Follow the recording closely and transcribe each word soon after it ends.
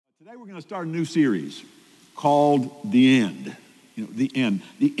Today we're going to start a new series called The End. The end.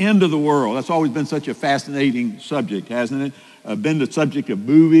 The end of the world. That's always been such a fascinating subject, hasn't it? Been the subject of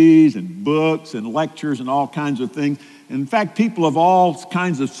movies and books and lectures and all kinds of things. In fact, people of all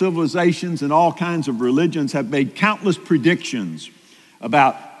kinds of civilizations and all kinds of religions have made countless predictions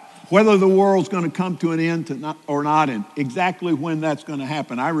about whether the world's going to come to an end or not, and exactly when that's going to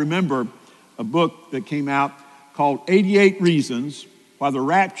happen. I remember a book that came out called 88 Reasons Why the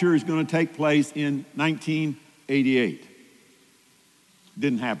Rapture is going to take place in 1988.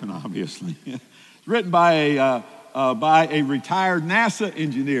 Didn't happen, obviously. It's written by a retired NASA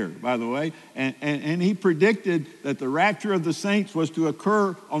engineer, by the way, and he predicted that the rapture of the saints was to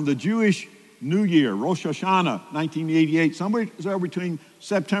occur on the Jewish New Year, Rosh Hashanah, 1988, somewhere between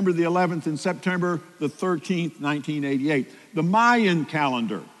September the 11th and September the 13th, 1988. The Mayan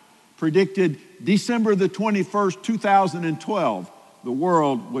calendar predicted December the 21st, 2012, the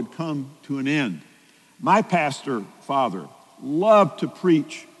world would come to an end. My pastor father loved to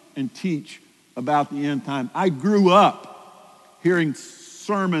preach and teach about the end time. I grew up hearing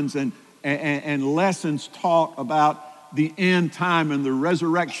sermons and lessons taught about the end time and the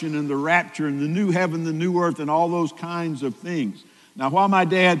resurrection and the rapture and the new heaven, the new earth, and all those kinds of things. Now, while my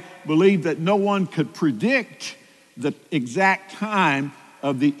dad believed that no one could predict the exact time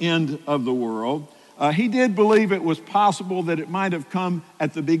of the end of the world, he did believe it was possible that it might have come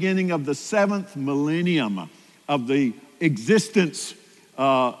at the beginning of the 7th millennium of the existence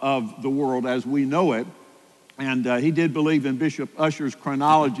of the world as we know it. And he did believe in Bishop Ussher's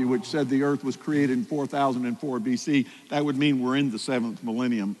chronology, which said the earth was created in 4004 BC. That would mean we're in the 7th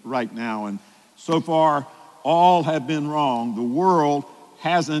millennium right now. And so far, all have been wrong. The world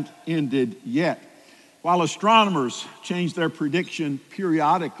hasn't ended yet. While astronomers change their prediction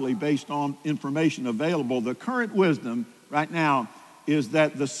periodically based on information available, the current wisdom right now is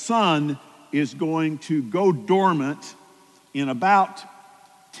that the sun is going to go dormant in about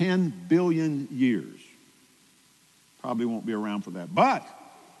 10 billion years. Probably won't be around for that. But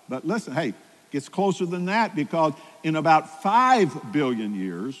listen, hey, it gets closer than that, because in about 5 billion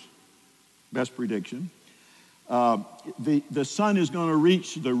years, best prediction, the sun is going to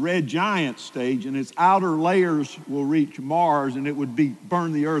reach the red giant stage, and its outer layers will reach Mars, and it would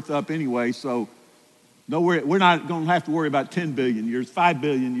burn the earth up anyway. So we're not going to have to worry about 10 billion years, 5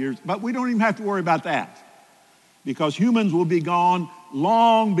 billion years, but we don't even have to worry about that, because humans will be gone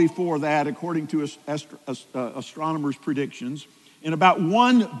long before that, according to astronomers' predictions, in about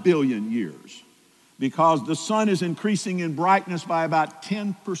 1 billion years, because the sun is increasing in brightness by about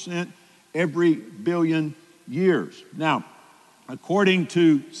 10% every billion years. Now, according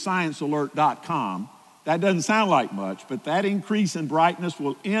to ScienceAlert.com, that doesn't sound like much, but that increase in brightness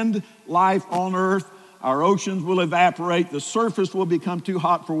will end life on Earth. Our oceans will evaporate. The surface will become too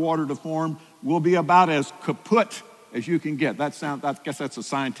hot for water to form. We'll be about as kaput as you can get. I guess that's a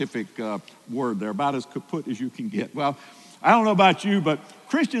scientific word there, about as kaput as you can get. Well, I don't know about you, but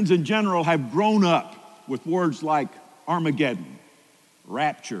Christians in general have grown up with words like Armageddon,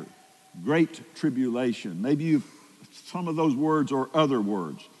 rapture, great tribulation. Maybe some of those words or other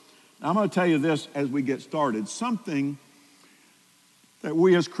words. Now, I'm going to tell you this as we get started. Something that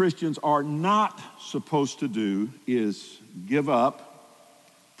we as Christians are not supposed to do is give up,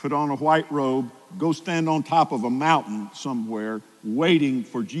 put on a white robe, go stand on top of a mountain somewhere waiting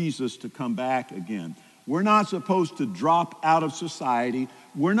for Jesus to come back again. We're not supposed to drop out of society.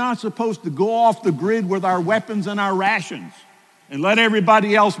 We're not supposed to go off the grid with our weapons and our rations and let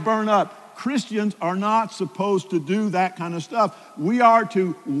everybody else burn up. Christians are not supposed to do that kind of stuff. We are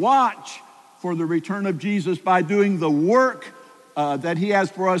to watch for the return of Jesus by doing the work that he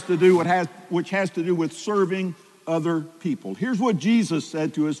has for us to do, which has to do with serving other people. Here's what Jesus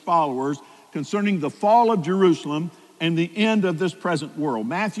said to his followers concerning the fall of Jerusalem and the end of this present world.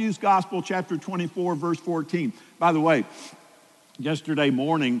 Matthew's Gospel, chapter 24, verse 14. By the way, yesterday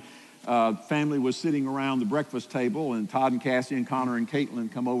morning, family was sitting around the breakfast table, and Todd and Cassie and Connor and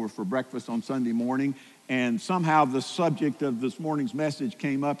Caitlin come over for breakfast on Sunday morning, and somehow the subject of this morning's message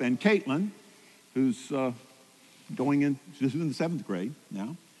came up, and Caitlin, who's she's in the 7th grade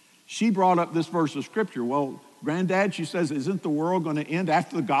now, she brought up this verse of scripture. Well, Granddad, she says, isn't the world going to end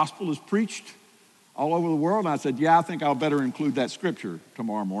after the gospel is preached all over the world? And I said, yeah, I think I'll better include that scripture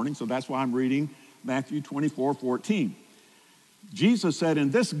tomorrow morning, so that's why I'm reading Matthew 24, 14. Jesus said,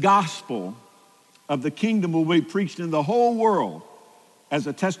 and this gospel of the kingdom will be preached in the whole world as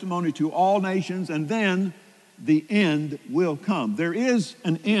a testimony to all nations, and then the end will come. There is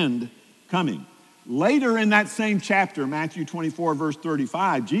an end coming. Later in that same chapter, Matthew 24, verse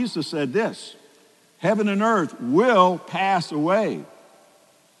 35, Jesus said this, heaven and earth will pass away,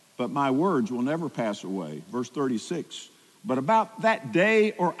 but my words will never pass away. Verse 36, but about that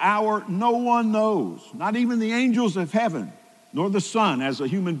day or hour no one knows, not even the angels of heaven, nor the Son as a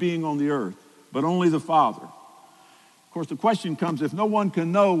human being on the earth, but only the Father. Of course, the question comes, if no one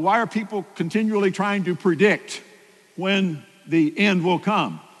can know, why are people continually trying to predict when the end will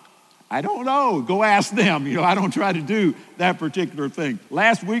come? I don't know. Go ask them. I don't try to do that particular thing.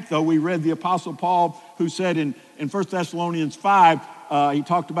 Last week, though, we read the Apostle Paul, who said in 1 Thessalonians 5, he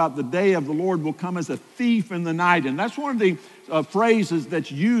talked about the day of the Lord will come as a thief in the night. And that's one of the phrases that's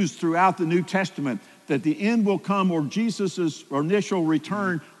used throughout the New Testament, that the end will come, or Jesus' initial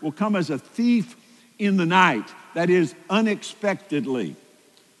return will come as a thief in the night. That is, unexpectedly.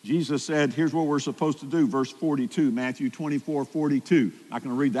 Jesus said, here's what we're supposed to do, verse 42, Matthew 24:42. Not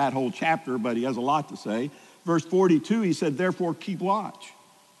going to read that whole chapter, but he has a lot to say. Verse 42, he said, therefore keep watch.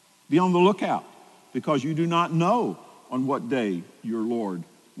 Be on the lookout, because you do not know on what day your Lord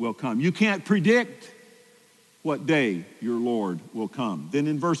will come. You can't predict what day your Lord will come. Then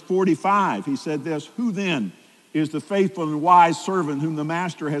in verse 45, he said this, who then is the faithful and wise servant whom the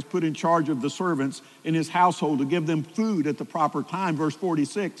master has put in charge of the servants in his household to give them food at the proper time? Verse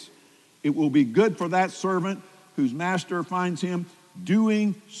 46, it will be good for that servant whose master finds him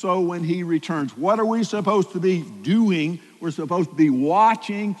doing so when he returns. What are we supposed to be doing? We're supposed to be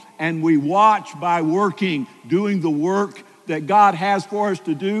watching, and we watch by working, doing the work that God has for us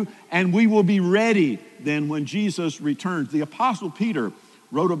to do, and we will be ready then when Jesus returns. The Apostle Peter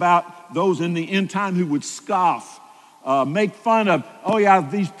wrote about those in the end time who would scoff, make fun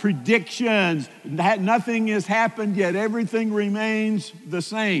of, these predictions, nothing has happened yet, everything remains the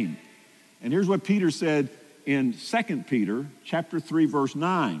same. And here's what Peter said in 2 Peter chapter 3, verse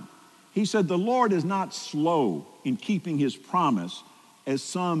 9. He said, the Lord is not slow in keeping his promise, as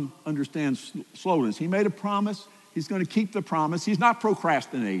some understand slowness. He made a promise, he's going to keep the promise. He's not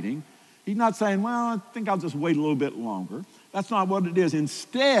procrastinating. He's not saying, well, I think I'll just wait a little bit longer. That's not what it is.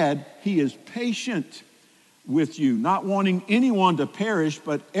 Instead, he is patient with you, not wanting anyone to perish,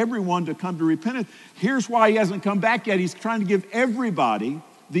 but everyone to come to repentance. Here's why he hasn't come back yet. He's trying to give everybody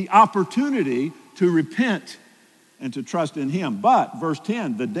the opportunity to repent and to trust in him. But, verse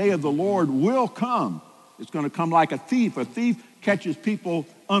 10, the day of the Lord will come. It's going to come like a thief. A thief catches people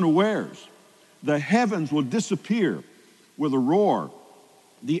unawares. The heavens will disappear with a roar.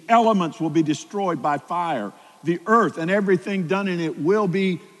 The elements will be destroyed by fire. The earth and everything done in it will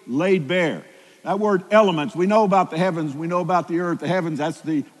be laid bare. That word elements, we know about the heavens, we know about the earth. The heavens, that's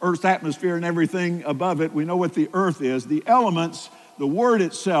the earth's atmosphere and everything above it. We know what the earth is. The elements, the word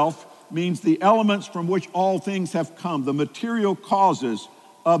itself, means the elements from which all things have come, the material causes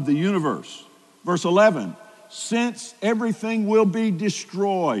of the universe. Verse 11, since everything will be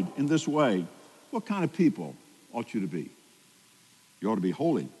destroyed in this way, what kind of people ought you to be? You ought to be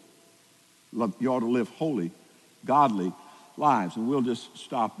holy. You ought to live holy, godly lives. And we'll just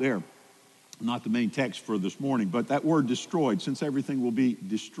stop there. Not the main text for this morning, but that word destroyed, since everything will be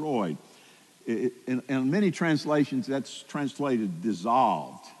destroyed. In many translations, that's translated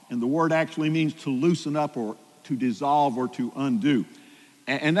dissolved. And the word actually means to loosen up or to dissolve or to undo.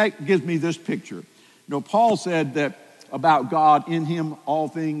 And that gives me this picture. Paul said that about God, in him all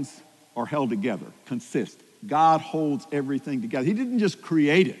things are held together, consist. God holds everything together. He didn't just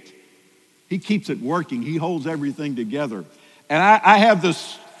create it. He keeps it working. He holds everything together. And I have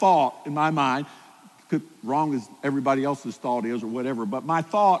this thought in my mind, wrong as everybody else's thought is or whatever, but my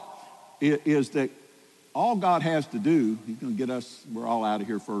thought is that all God has to do, he's going to get us, we're all out of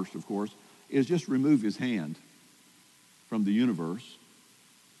here first, of course, is just remove his hand from the universe,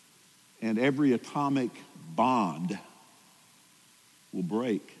 and every atomic bond will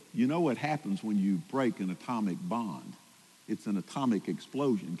break. You know what happens when you break an atomic bond? It's an atomic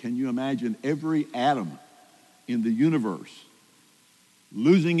explosion. Can you imagine every atom in the universe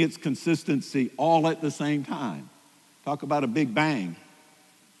losing its consistency all at the same time? Talk about a big bang.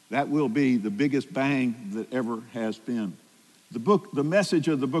 That will be the biggest bang that ever has been. The message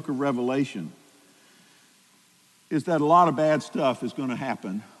of the book of Revelation is that a lot of bad stuff is going to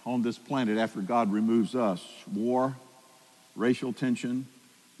happen on this planet after God removes us. War, racial tension,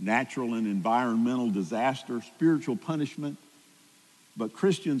 natural and environmental disaster, spiritual punishment. But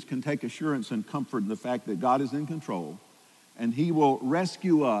Christians can take assurance and comfort in the fact that God is in control, and he will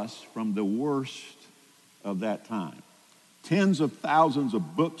rescue us from the worst of that time. Tens of thousands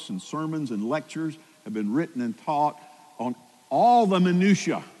of books and sermons and lectures have been written and taught on all the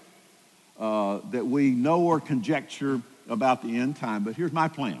minutiae that we know or conjecture about the end time. But here's my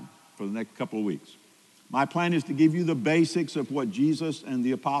plan for the next couple of weeks. My plan is to give you the basics of what Jesus and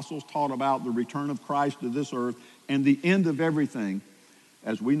the apostles taught about the return of Christ to this earth and the end of everything.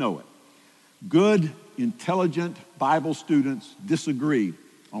 as we know it. Good, intelligent Bible students disagree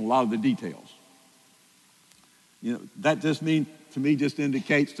on a lot of the details. You know, that just means, to me, just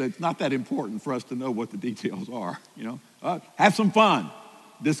indicates that it's not that important for us to know what the details are. You know, have some fun,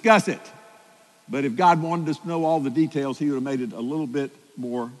 discuss it. But if God wanted us to know all the details, he would have made it a little bit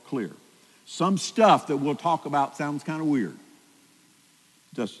more clear. Some stuff that we'll talk about sounds kind of weird.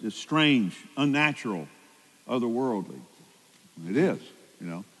 Just it's strange, unnatural, otherworldly. It is, you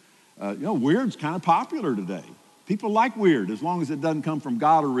know. Weird's kind of popular today. People like weird. As long as it doesn't come from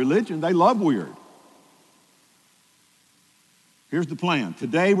God or religion, they love weird. Here's the plan.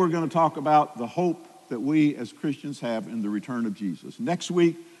 Today we're going to talk about the hope that we as Christians have in the return of Jesus. Next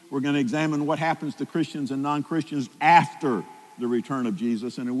week, we're going to examine what happens to Christians and non-Christians after the return of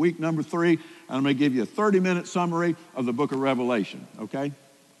Jesus. And in week number 3, I'm going to give you a 30-minute summary of the book of Revelation, okay?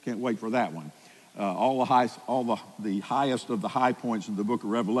 Can't wait for that one. All the highest of the high points in the book of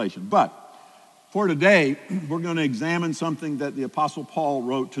Revelation. But for today, we're going to examine something that the Apostle Paul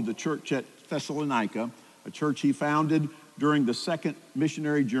wrote to the church at Thessalonica, a church he founded during the second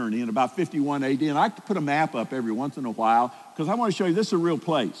missionary journey in about 51 AD. And I like to put a map up every once in a while because I want to show you this is a real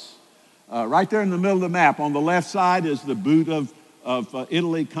place. Right there in the middle of the map, on the left side is the boot of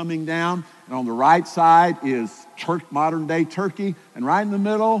Italy coming down. And on the right side is modern-day Turkey. And right in the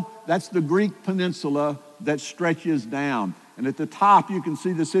middle, that's the Greek peninsula that stretches down. And at the top, you can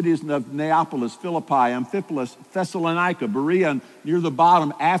see the cities of Neapolis, Philippi, Amphipolis, Thessalonica, Berea, and near the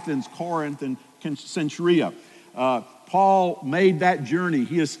bottom, Athens, Corinth, and Cenchrea. Paul made that journey.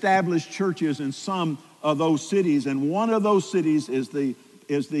 He established churches in some of those cities, and one of those cities is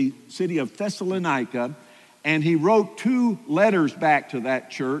the city of Thessalonica, and he wrote 2 letters back to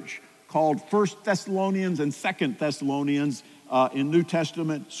that church called 1 Thessalonians and 2 Thessalonians in New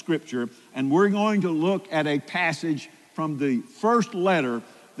Testament scripture. And we're going to look at a passage from the first letter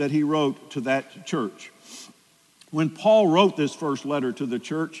that he wrote to that church. When Paul wrote this first letter to the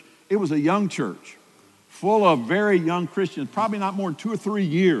church, it was a young church, full of very young Christians, probably not more than 2 or 3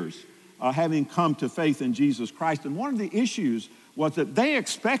 years having come to faith in Jesus Christ. And one of the issues was that they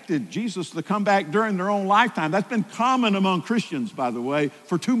expected Jesus to come back during their own lifetime. That's been common among Christians, by the way,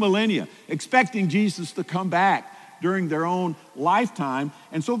 for 2 millennia, expecting Jesus to come back during their own lifetime.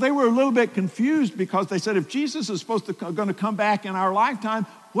 And so they were a little bit confused because they said, if Jesus is going to come back in our lifetime,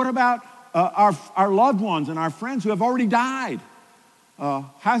 what about our loved ones and our friends who have already died?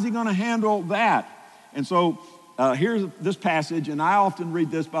 How's he going to handle that? And so here's this passage, and I often read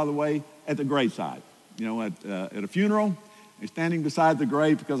this, by the way, at the graveside. You know, at a funeral, I'm standing beside the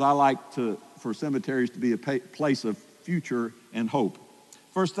grave because I like for cemeteries to be a place of future and hope.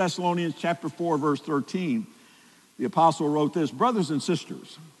 1 Thessalonians chapter 4, verse 13, the apostle wrote this: brothers and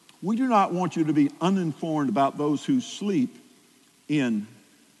sisters, we do not want you to be uninformed about those who sleep in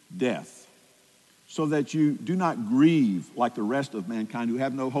death, so that you do not grieve like the rest of mankind who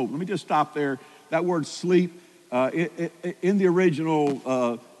have no hope. Let me just stop there. That word sleep, in the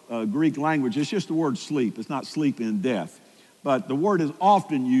original Greek language, it's just the word sleep. It's not sleep in death. But the word is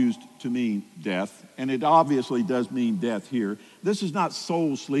often used to mean death, and it obviously does mean death here. This is not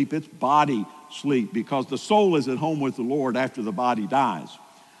soul sleep, it's body sleep, because the soul is at home with the Lord after the body dies.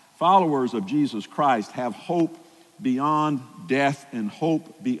 Followers of Jesus Christ have hope beyond death and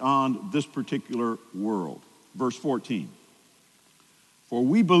hope beyond this particular world. Verse 14. For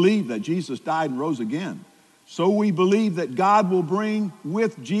we believe that Jesus died and rose again. So we believe that God will bring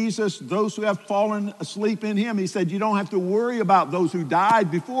with Jesus those who have fallen asleep in him. He said, you don't have to worry about those who died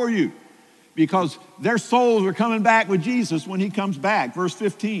before you, because their souls are coming back with Jesus when he comes back. Verse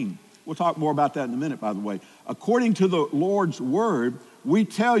 15. We'll talk more about that in a minute, by the way. According to the Lord's word, we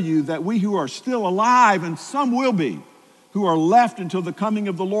tell you that we who are still alive, and some will be, who are left until the coming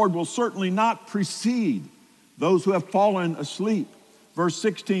of the Lord, will certainly not precede those who have fallen asleep. Verse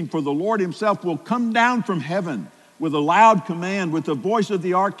 16, for the Lord himself will come down from heaven with a loud command, with the voice of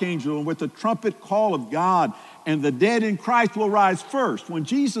the archangel, and with the trumpet call of God, and the dead in Christ will rise first. When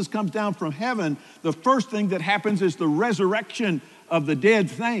Jesus comes down from heaven, the first thing that happens is the resurrection of the dead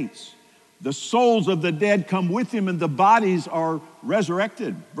saints. The souls of the dead come with him, and the bodies are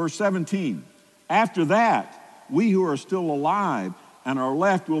resurrected. Verse 17, after that, we who are still alive and are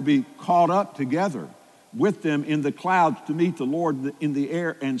left will be caught up together with them in the clouds to meet the Lord in the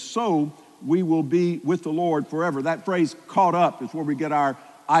air, and so we will be with the Lord forever. That phrase, caught up, is where we get our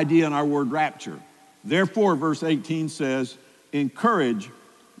idea and our word rapture. Therefore, verse 18 says, encourage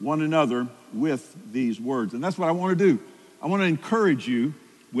one another with these words. And that's what I want to do. I want to encourage you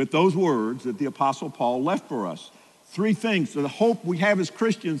with those words that the Apostle Paul left for us. 3 things. So the hope we have as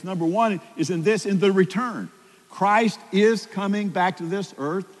Christians, number 1, is in the return. Christ is coming back to this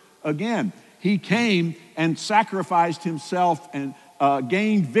earth again. He came and sacrificed himself and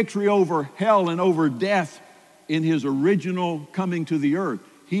gained victory over hell and over death in his original coming to the earth.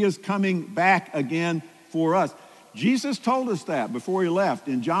 He is coming back again for us. Jesus told us that before he left.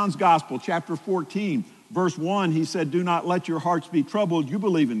 In John's Gospel, chapter 14, verse 1, he said, "Do not let your hearts be troubled. You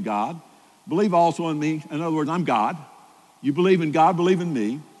believe in God. Believe also in me." In other words, I'm God. You believe in God, believe in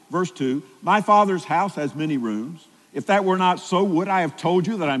me. Verse 2, "My Father's house has many rooms. If that were not so, would I have told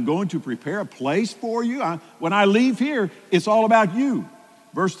you that I'm going to prepare a place for you? When I leave here, it's all about you."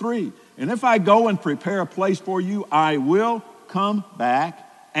 Verse 3, "And if I go and prepare a place for you, I will come back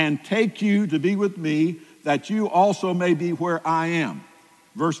and take you to be with me, that you also may be where I am."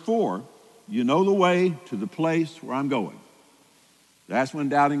 Verse 4, "You know the way to the place where I'm going." That's when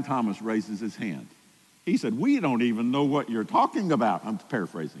Doubting Thomas raises his hand. He said, "We don't even know what you're talking about." I'm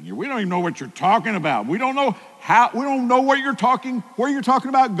paraphrasing here. "We don't even know what you're talking about. We don't know where you're talking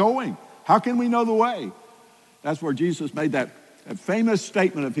about going. How can we know the way?" That's where Jesus made that famous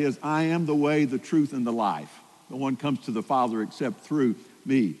statement of his, "I am the way, the truth, and the life. No one comes to the Father except through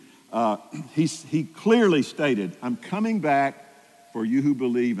me." He clearly stated, "I'm coming back for you who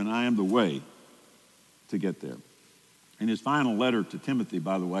believe, and I am the way to get there." In his final letter to Timothy,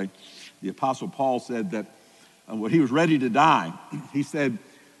 by the way, the Apostle Paul said that when he was ready to die, he said,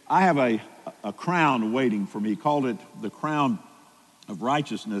 "I have a crown waiting for me." He called it the crown of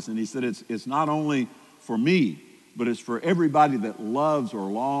righteousness. And he said, it's not only for me, but it's for everybody that loves or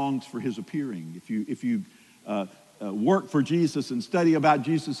longs for his appearing. If you work for Jesus and study about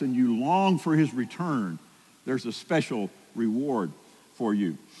Jesus and you long for his return, there's a special reward for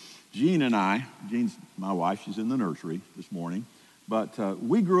you. Jean's my wife, she's in the nursery this morning, but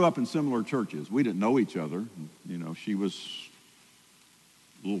we grew up in similar churches. We didn't know each other. You know, she was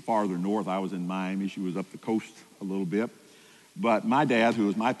a little farther north. I was in Miami. She was up the coast a little bit. But my dad, who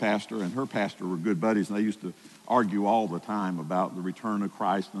was my pastor, and her pastor were good buddies, and they used to argue all the time about the return of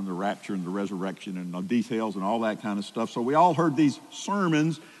Christ and the rapture and the resurrection and the details and all that kind of stuff. So we all heard these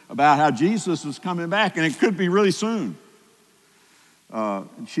sermons about how Jesus is coming back, and it could be really soon.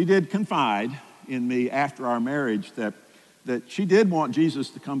 She did confide in me after our marriage that she did want Jesus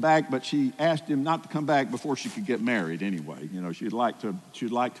to come back, but she asked him not to come back before she could get married anyway. You know, she'd like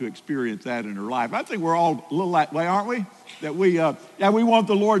to experience that in her life. I think we're all a little that way, aren't we? That we want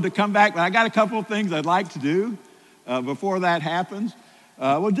the Lord to come back, but I got a couple of things I'd like to do before that happens.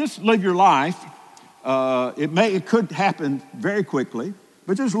 Well, just live your life. It could happen very quickly,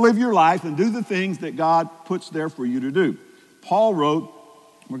 but just live your life and do the things that God puts there for you to do. Paul wrote,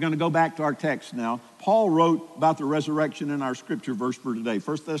 we're going to go back to our text now. Paul wrote about the resurrection in our scripture verse for today.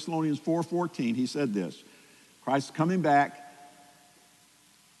 1 Thessalonians 4:14, he said this, Christ is coming back,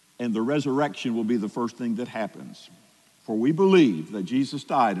 and the resurrection will be the first thing that happens. For we believe that Jesus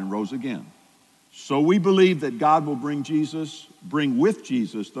died and rose again. So we believe that God will bring with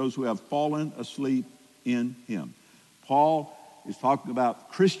Jesus those who have fallen asleep in him. Paul is talking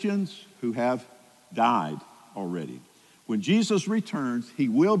about Christians who have died already. When Jesus returns, he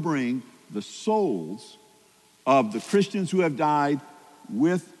will bring the souls of the Christians who have died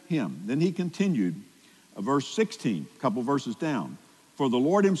with him. Then he continued, verse 16, a couple verses down. For the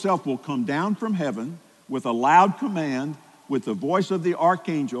Lord himself will come down from heaven with a loud command, with the voice of the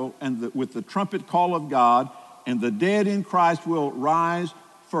archangel, and with the trumpet call of God, and the dead in Christ will rise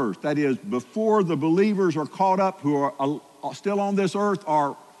first. That is, before the believers are caught up, who are still on this earth,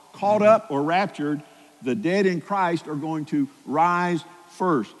 are caught up or raptured, the dead in Christ are going to rise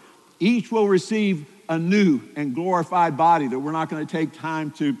first. Each will receive a new and glorified body that we're not going to take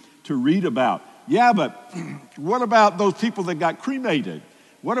time to read about. Yeah, but what about those people that got cremated?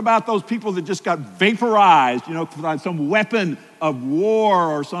 What about those people that just got vaporized, by some weapon of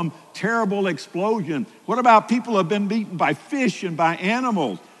war or some terrible explosion? What about people who have been beaten by fish and by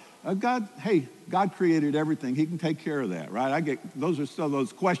animals? God created everything. He can take care of that, right? Those are still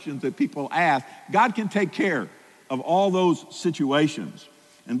those questions that people ask. God can take care of all those situations.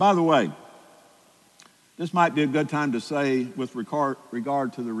 And by the way, this might be a good time to say with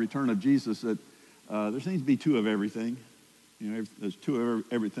regard to the return of Jesus that there seems to be two of everything. There's two of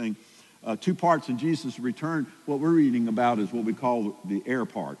everything. Two parts in Jesus' return. What we're reading about is what we call the air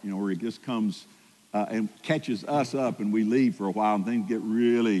part, where he just comes and catches us up and we leave for a while and things get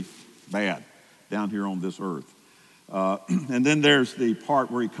really bad down here on this earth. And then there's the part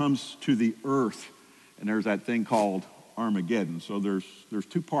where he comes to the earth, and there's that thing called Armageddon. So there's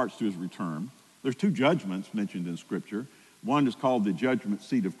two parts to his return. There's two judgments mentioned in Scripture. One is called the judgment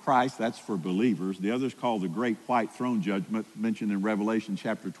seat of Christ. That's for believers. The other is called the great white throne judgment mentioned in Revelation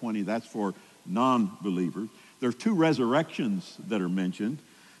chapter 20. That's for non-believers. There are two resurrections that are mentioned.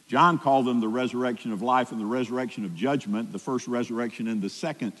 John called them the resurrection of life and the resurrection of judgment, the first resurrection and the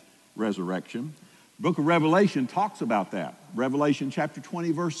second resurrection. The book of Revelation talks about that. Revelation chapter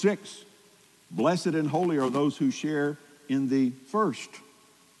 20, verse 6. Blessed and holy are those who share in the first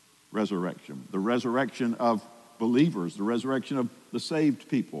resurrection, the resurrection of believers, the resurrection of the saved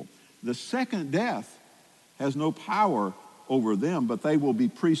people. The second death has no power over them, but they will be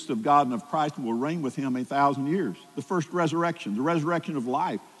priests of God and of Christ and will reign with him 1,000 years. The first resurrection, the resurrection of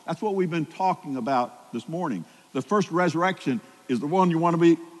life. That's what we've been talking about this morning. The first resurrection is the one you want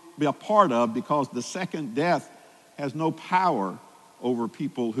to be a part of, because the second death has no power over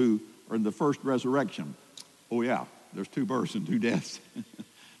people who are in the first resurrection. Oh yeah, there's two births and two deaths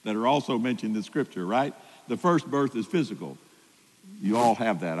that are also mentioned in Scripture, right? The first birth is physical. You all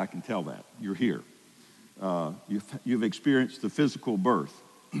have that, I can tell that. You're here. You've experienced the physical birth.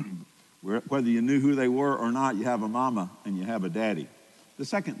 Whether you knew who they were or not, you have a mama and you have a daddy. The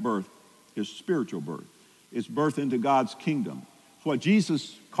second birth is spiritual birth. It's birth into God's kingdom. It's what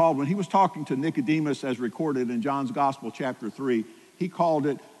Jesus called, when he was talking to Nicodemus, as recorded in John's Gospel, chapter 3, he called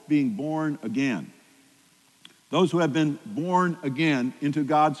it being born again. Those who have been born again into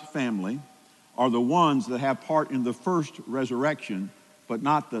God's family are the ones that have part in the first resurrection, but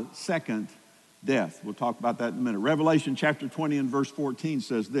not the second death. We'll talk about that in a minute. Revelation chapter 20 and verse 14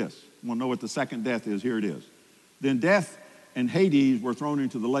 says this. You want to know what the second death is? Here it is. Then death and Hades were thrown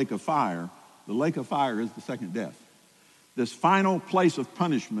into the lake of fire. The lake of fire is the second death. This final place of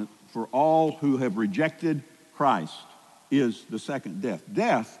punishment for all who have rejected Christ is the second death.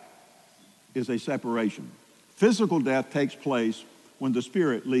 Death is a separation. Physical death takes place when the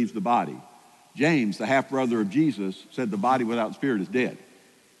spirit leaves the body. James, the half-brother of Jesus, said the body without spirit is dead.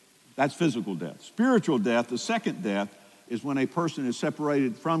 That's physical death. Spiritual death, the second death, is when a person is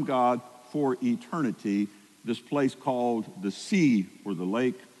separated from God for eternity, this place called the sea or the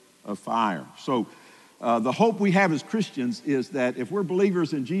lake of fire. So the hope we have as Christians is that if we're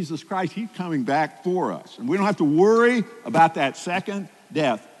believers in Jesus Christ, he's coming back for us. And we don't have to worry about that second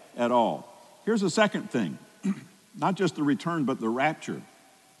death at all. Here's the second thing. Not just the return, but the rapture.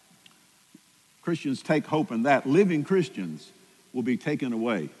 Christians take hope in that. Living Christians will be taken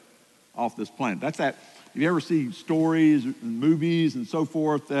away off this planet. That's that. If you ever see stories and movies and so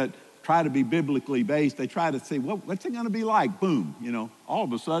forth that try to be biblically based, they try to say, what's it going to be like? Boom, all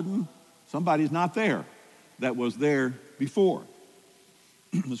of a sudden, somebody's not there that was there before.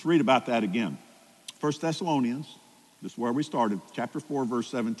 Let's read about that again. 1 Thessalonians, this is where we started, chapter 4, verse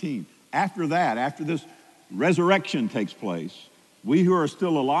 17. After that, after this resurrection takes place, we who are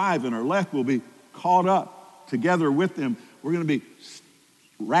still alive and are left will be caught up together with them. We're going to be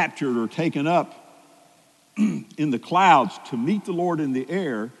raptured or taken up in the clouds to meet the Lord in the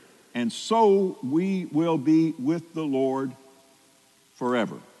air, and so we will be with the Lord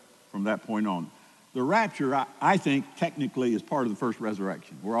forever from that point on. The rapture, I think, technically is part of the first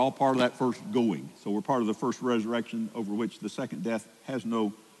resurrection. We're all part of that first going. So we're part of the first resurrection over which the second death has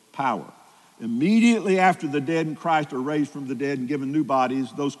no power. Immediately after the dead in Christ are raised from the dead and given new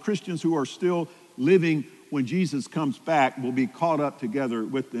bodies, those Christians who are still living when Jesus comes back will be caught up together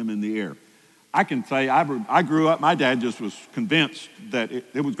with them in the air. I can say I grew up, my dad just was convinced that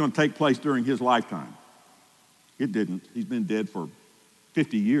it was going to take place during his lifetime. It didn't. He's been dead for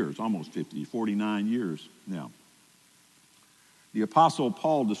 50 years, almost 50, 49 years now. The Apostle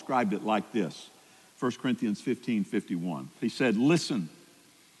Paul described it like this, 1 Corinthians 15:51. He said, listen,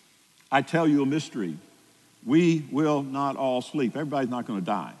 I tell you a mystery. We will not all sleep. Everybody's not going to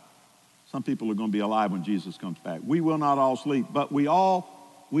die. Some people are going to be alive when Jesus comes back. We will not all sleep, but we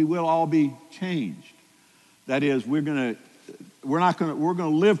will all be changed. That is, we're going to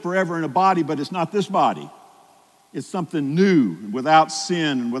live forever in a body, but it's not this body. It's something new, without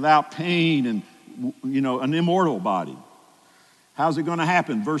sin and without pain, and an immortal body. How's it going to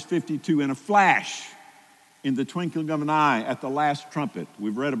happen? Verse 52, in a flash, in the twinkling of an eye, at the last trumpet.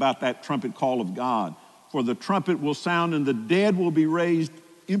 We've read about that trumpet call of God. For the trumpet will sound, and the dead will be raised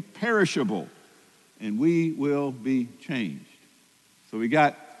imperishable, and we will be changed. So we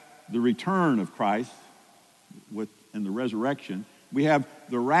got the return of Christ and the resurrection. We have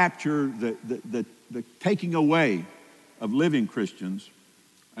the rapture, the taking away of living Christians.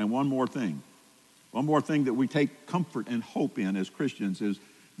 And one more thing that we take comfort and hope in as Christians is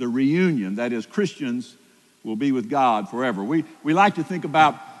the reunion. That is, Christians will be with God forever. We like to think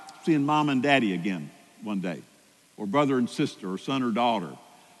about seeing mom and daddy again one day, or brother and sister, or son or daughter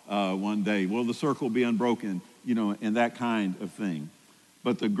one day. Will the circle be unbroken, and that kind of thing.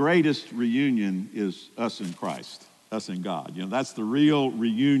 But the greatest reunion is us in Christ, us in God. That's the real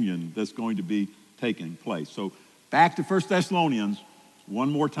reunion that's going to be taking place. So back to 1 Thessalonians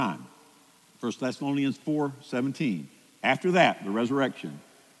one more time. 1 Thessalonians 4:17. After that, the resurrection,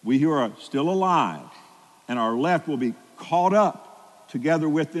 we who are still alive and are left will be caught up together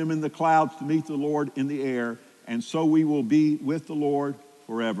with them in the clouds to meet the Lord in the air, and so we will be with the Lord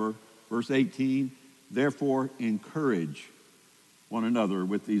forever. Verse 18, therefore encourage one another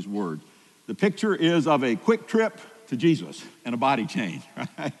with these words. The picture is of a quick trip to Jesus and a body change,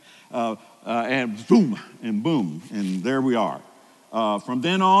 right? And boom, and there we are. From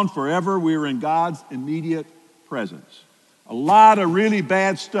then on, forever, we're in God's immediate presence. A lot of really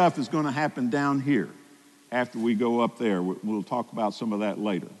bad stuff is going to happen down here after we go up there. We'll talk about some of that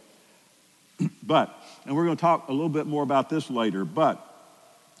later. And we're going to talk a little bit more about this later, but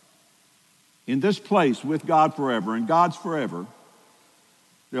in this place with God forever, and God's forever,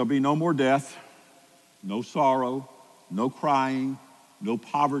 there'll be no more death, no sorrow, no crying, no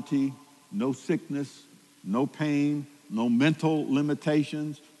poverty, no sickness, no pain, no mental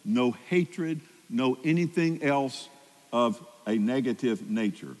limitations, no hatred, no anything else of a negative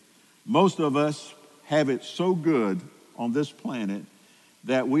nature. Most of us have it so good on this planet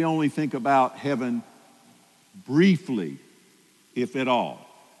that we only think about heaven briefly, if at all.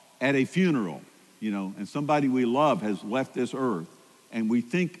 At a funeral, and somebody we love has left this earth, and we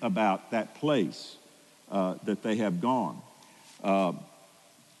think about that place that they have gone.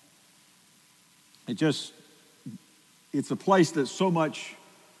 It's a place that's so much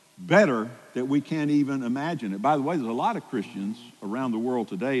better that we can't even imagine it. By the way, there's a lot of Christians around the world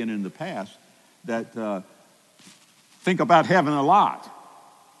today and in the past that think about heaven a lot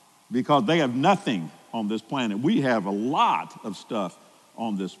because they have nothing on this planet. We have a lot of stuff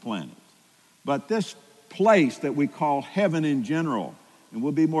on this planet. But this place that we call heaven in general, and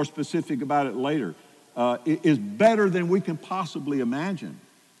we'll be more specific about it later, is better than we can possibly imagine.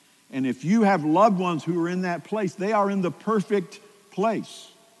 And if you have loved ones who are in that place, they are in the perfect place.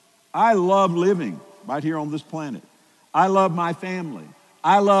 I love living right here on this planet. I love my family.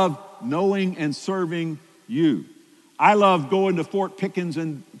 I love knowing and serving you. I love going to Fort Pickens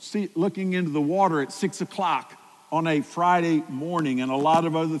and looking into the water at 6 o'clock on a Friday morning and a lot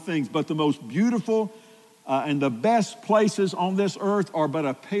of other things. But the most beautiful and the best places on this earth are but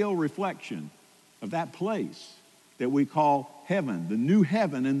a pale reflection of that place that we call heaven, the new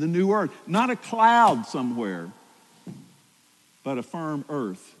heaven and the new earth. Not a cloud somewhere, but a firm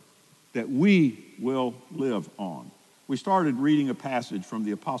earth that we will live on. We started reading a passage from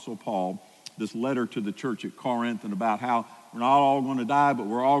the Apostle Paul, this letter to the church at Corinth, and about how we're not all going to die, but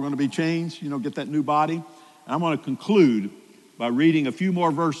we're all going to be changed, get that new body. And I'm going to conclude by reading a few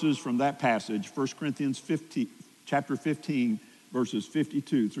more verses from that passage, 1 Corinthians chapter 15, verses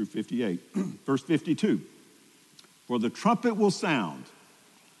 52 through 58. Verse 52, for the trumpet will sound,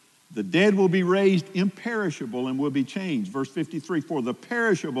 the dead will be raised imperishable and will be changed. Verse 53, for the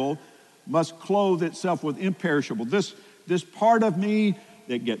perishable must clothe itself with imperishable. This part of me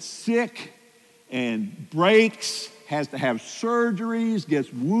that gets sick and breaks, has to have surgeries,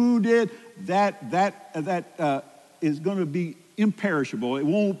 gets wounded, that is going to be imperishable. It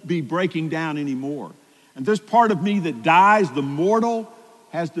won't be breaking down anymore. And this part of me that dies, the mortal,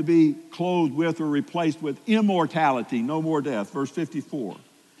 has to be clothed with or replaced with immortality, no more death. Verse 54,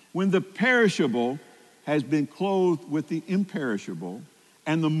 when the perishable has been clothed with the imperishable,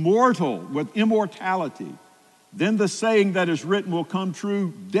 and the mortal with immortality, then the saying that is written will come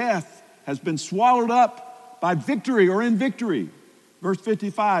true, death has been swallowed up by victory or in victory. Verse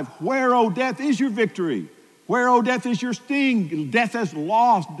 55, where, O death, is your victory? Where, O death, is your sting? Death has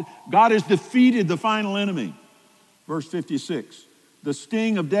lost. God has defeated the final enemy. Verse 56, the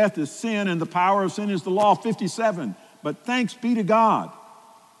sting of death is sin, and the power of sin is the law. 57, but thanks be to God.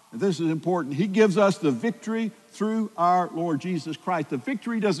 And this is important. He gives us the victory through our Lord Jesus Christ. The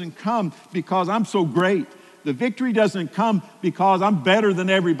victory doesn't come because I'm so great. The victory doesn't come because I'm better than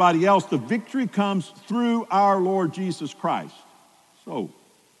everybody else. The victory comes through our Lord Jesus Christ. So,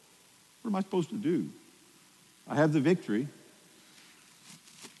 what am I supposed to do? I have the victory.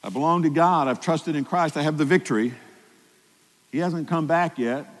 I belong to God. I've trusted in Christ. I have the victory. He hasn't come back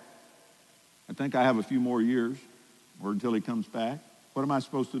yet. I think I have a few more years or until he comes back. What am I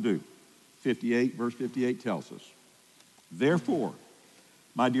supposed to do? 58, verse 58 tells us, therefore,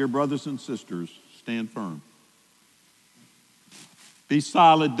 my dear brothers and sisters, stand firm. Be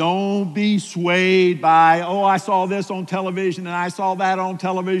solid. Don't be swayed by, I saw this on television and I saw that on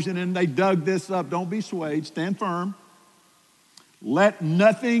television and they dug this up. Don't be swayed. Stand firm. Let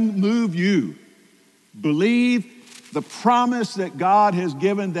nothing move you. Believe the promise that God has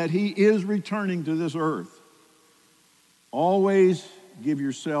given that he is returning to this earth. Always give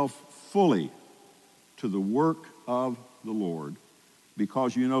yourself fully to the work of the Lord,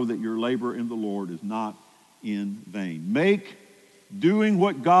 because you know that your labor in the Lord is not in vain. Make doing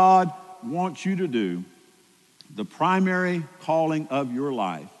what God wants you to do the primary calling of your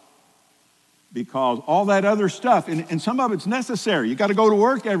life, because all that other stuff, and some of it's necessary. You got to go to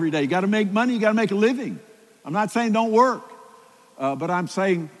work every day. You got to make money. You got to make a living. I'm not saying don't work, but I'm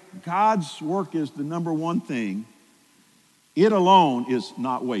saying God's work is the number one thing. It alone is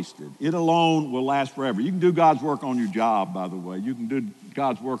not wasted. It alone will last forever. You can do God's work on your job, by the way. You can do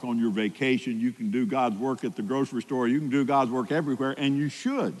God's work on your vacation. You can do God's work at the grocery store. You can do God's work everywhere, and you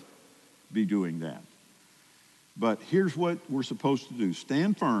should be doing that. But here's what we're supposed to do.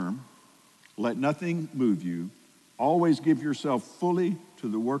 Stand firm. Let nothing move you. Always give yourself fully to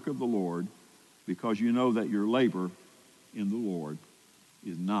the work of the Lord, because you know that your labor in the Lord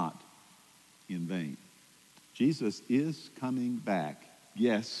is not in vain. Jesus is coming back.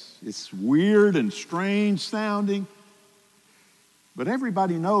 Yes, it's weird and strange sounding, but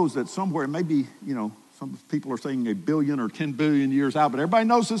everybody knows that somewhere, maybe, some people are saying 1 billion or 10 billion years out, but everybody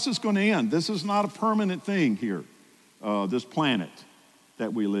knows this is going to end. This is not a permanent thing here, this planet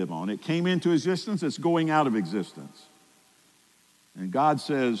that we live on. It came into existence, it's going out of existence. And God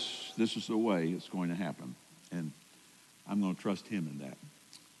says this is the way it's going to happen. And I'm going to trust him in that.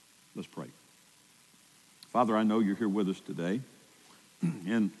 Let's pray. Father, I know you're here with us today.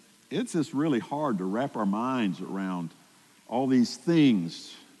 And it's just really hard to wrap our minds around all these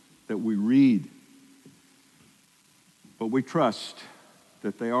things that we read. But we trust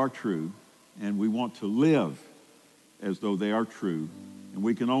that they are true, and we want to live as though they are true. And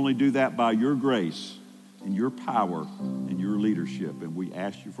we can only do that by your grace and your power and your leadership. And we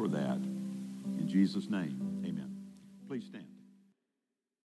ask you for that. In Jesus' name, amen. Please stand.